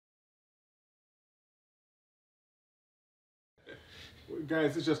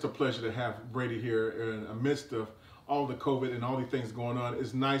Guys, it's just a pleasure to have Brady here in the midst of all the COVID and all the things going on.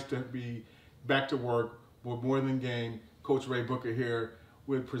 It's nice to be back to work with More Than Game. Coach Ray Booker here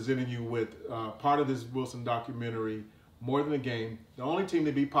with presenting you with part of this Wilson documentary, More Than a Game. The only team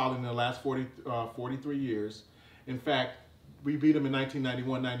to beat Pollard in the last 43 years. In fact, we beat them in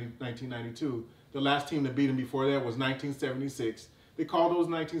 1991, 1992. The last team to beat them before that was 1976. They called those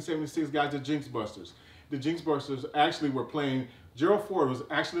 1976 guys the Jinx Busters. The Jinx Busters actually were playing. Gerald Ford was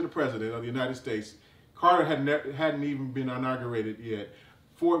actually the president of the United States. Carter hadn't even been inaugurated yet.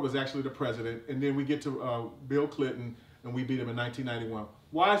 Ford was actually the president, and then we get to Bill Clinton, and we beat him in 1991.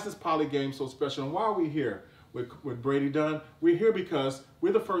 Why is this Poly game so special, and why are we here with Brady Dunn? We're here because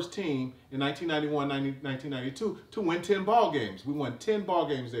we're the first team in 1991, 1992 to win 10 ball games. We won 10 ball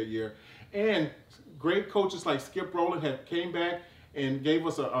games that year, and great coaches like Skip Rowland came back and gave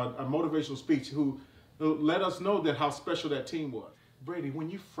us a motivational speech who let us know that how special that team was. Brady, when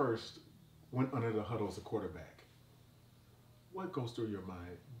you first went under the huddle as a quarterback, what goes through your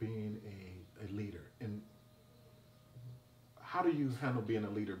mind being a leader? And how do you handle being a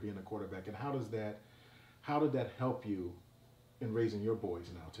leader, being a quarterback? And how did that help you in raising your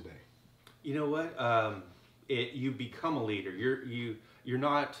boys now today? You know what? You become a leader. You're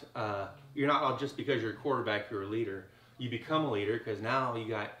not just because you're a quarterback, you're a leader. You become a leader because now you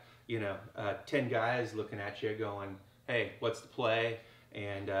got 10 guys looking at you going, hey, what's the play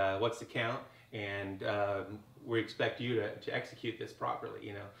and what's the count, and we expect you to execute this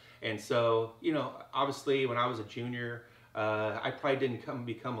properly, And so, obviously when I was a junior, I probably didn't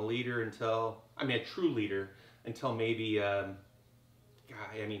become a leader until, a true leader until maybe,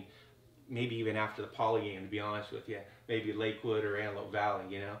 maybe even after the Poly game, to be honest with you, maybe Lakewood or Antelope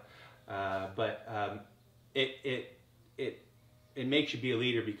Valley, But it makes you be a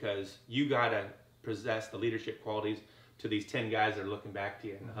leader because you got to possess the leadership qualities to these 10 guys that are looking back to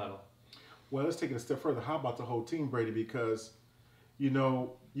you in the huddle. Well, let's take it a step further. How about the whole team, Brady? Because, you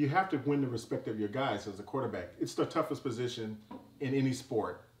have to win the respect of your guys as a quarterback. It's the toughest position in any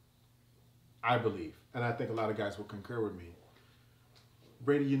sport, I believe. And I think a lot of guys will concur with me.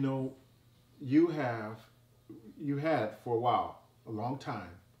 Brady, you had for a while, a long time,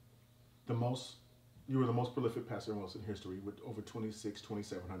 you were the most prolific passer in Wilson history with over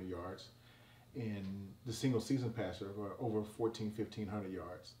 2,700 yards, and the single season passer of over 1,500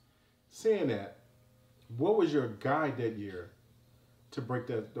 yards. Saying that, what was your guide that year to break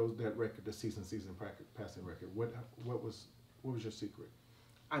that record, the season passing record? What was your secret?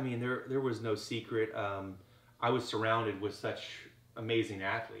 There was no secret. I was surrounded with such amazing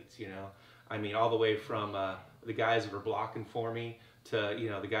athletes, all the way from the guys that were blocking for me to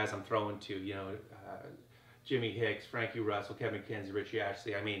the guys I'm throwing to, Jimmy Hicks, Frankie Russell, Kevin McKenzie, Richie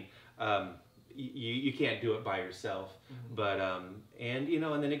Ashley. You can't do it by yourself. Mm-hmm. But and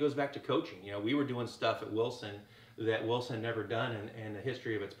then it goes back to coaching. We were doing stuff at Wilson that Wilson never done in the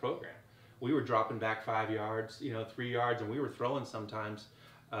history of its program. We were dropping back 5 yards, 3 yards, and we were throwing sometimes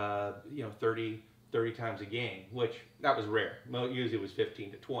 30 times a game, which that was rare. Usually it was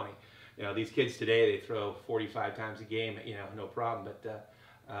 15 to 20. These kids today, they throw 45 times a game, no problem. But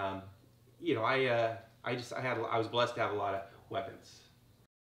I was blessed to have a lot of weapons.